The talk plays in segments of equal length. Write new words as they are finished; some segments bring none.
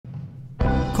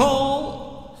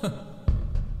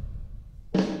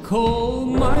call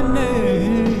my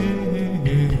name.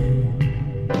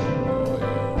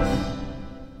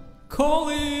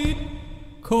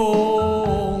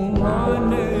 Call my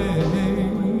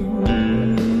name.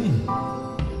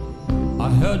 I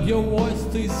heard your voice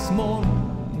this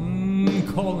morning,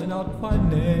 calling out my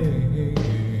name.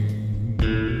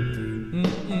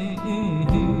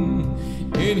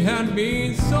 It had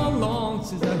been so long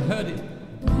since I heard it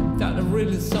that it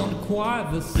really sounded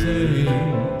quite the same.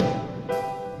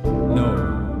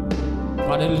 No,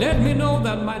 but it let me know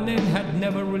that my name had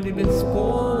never really been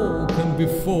spoken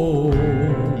before.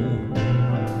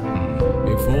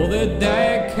 Before the day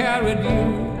I carried you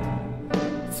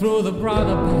through the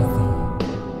brighter path,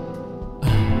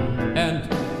 and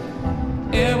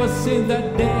ever since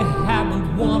that day I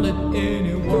haven't wanted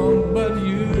anyone but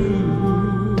you.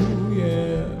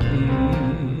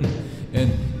 And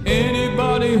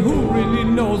anybody who really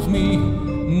knows me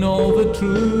know the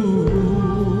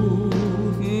truth,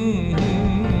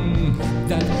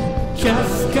 that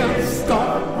just can't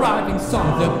stop writing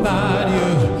songs about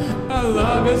you. I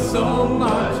love you so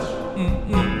much.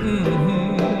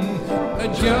 I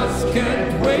just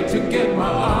can't wait to get my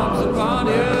arms around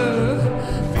you,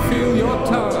 feel your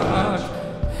touch.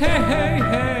 Hey, hey,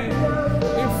 hey,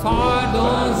 if I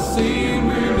don't see you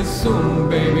really soon,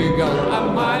 baby girl, I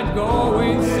might go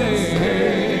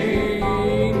insane.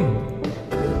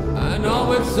 I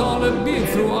know it's only been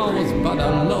through hours, but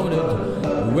I love it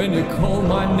when you call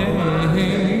my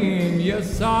name.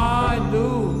 Yes, I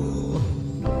do.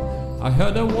 I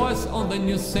heard a voice on the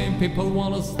news saying people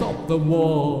wanna stop the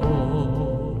war.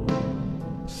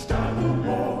 Stop the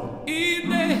war. If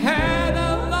they had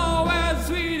a law as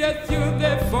sweet as you,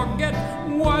 they forget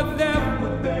what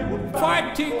they're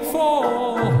fighting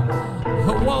for.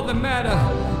 What's the matter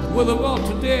with the world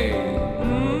today?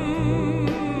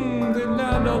 The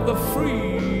land of the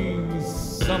free.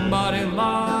 Somebody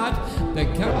lied. They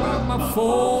can't grab my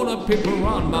phone and people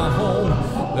run my home.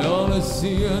 They only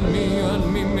see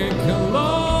me making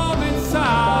love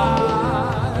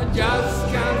inside. Just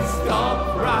can't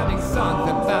stop writing songs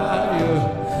about you.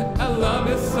 I love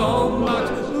you so much.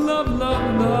 Love,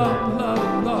 love, love,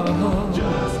 love, love.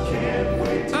 Just can't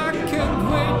wait. I can't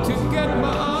wait to get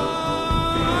my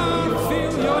arms,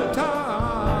 feel your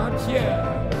touch,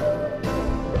 yeah.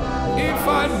 If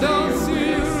I don't see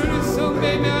you really soon,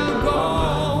 baby,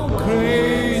 I'll go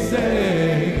crazy.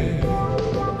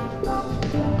 I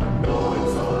know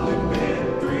it's only been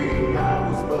 3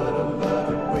 hours, but I love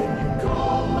it when you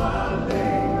call my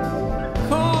name.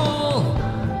 Call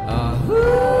my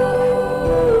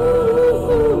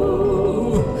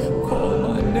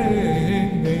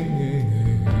name.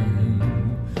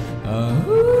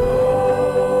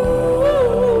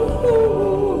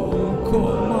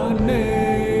 Call my name.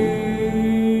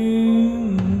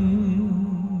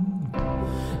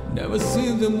 Never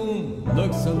seen the moon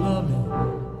look so lovely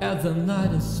as the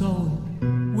night I saw it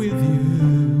with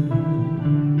you.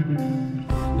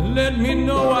 Let me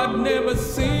know I'd never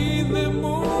seen the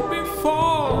moon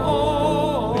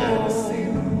before.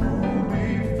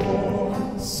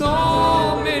 So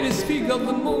many speak of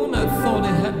the moon, I thought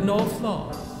it had no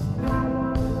flaws.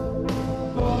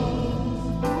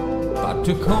 But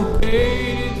to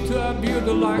compare it to a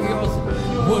beauty like yours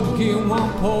would give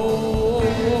one pose.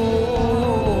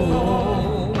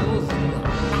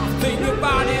 Think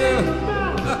about you.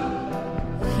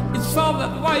 It's for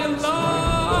that why your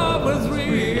love is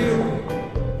real.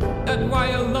 That's why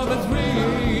your love is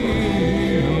real.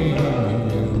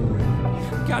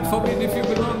 God forbid if you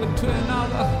belong to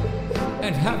another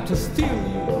and have to steal you.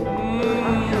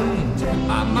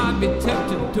 I might be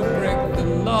tempted to break the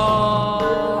law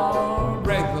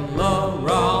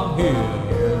around here.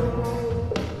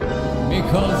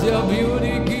 Because your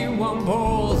beauty give one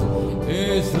pose,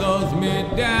 it slows me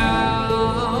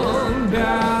down,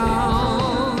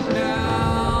 down,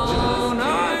 down. I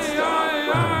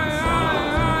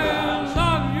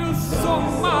love you so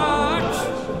much,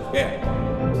 yeah.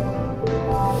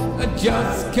 I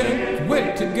just can't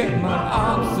wait to get my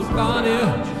arms around you.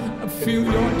 I feel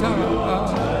your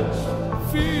touch,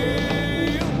 feel.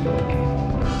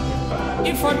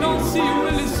 If I don't see you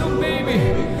really soon, baby,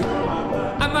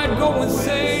 I might go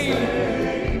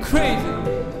insane, crazy.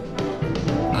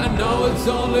 I know it's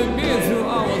only been 2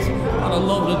 hours, but I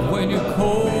love it when you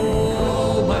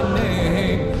call my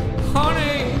name.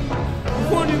 Honey,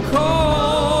 when you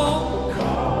call,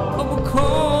 I will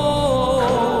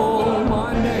call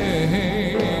my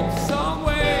name. Some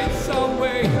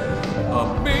way, oh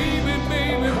baby,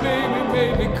 baby, baby,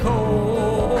 baby,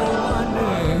 call my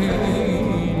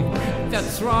name.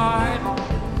 That's right.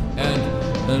 And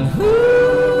And who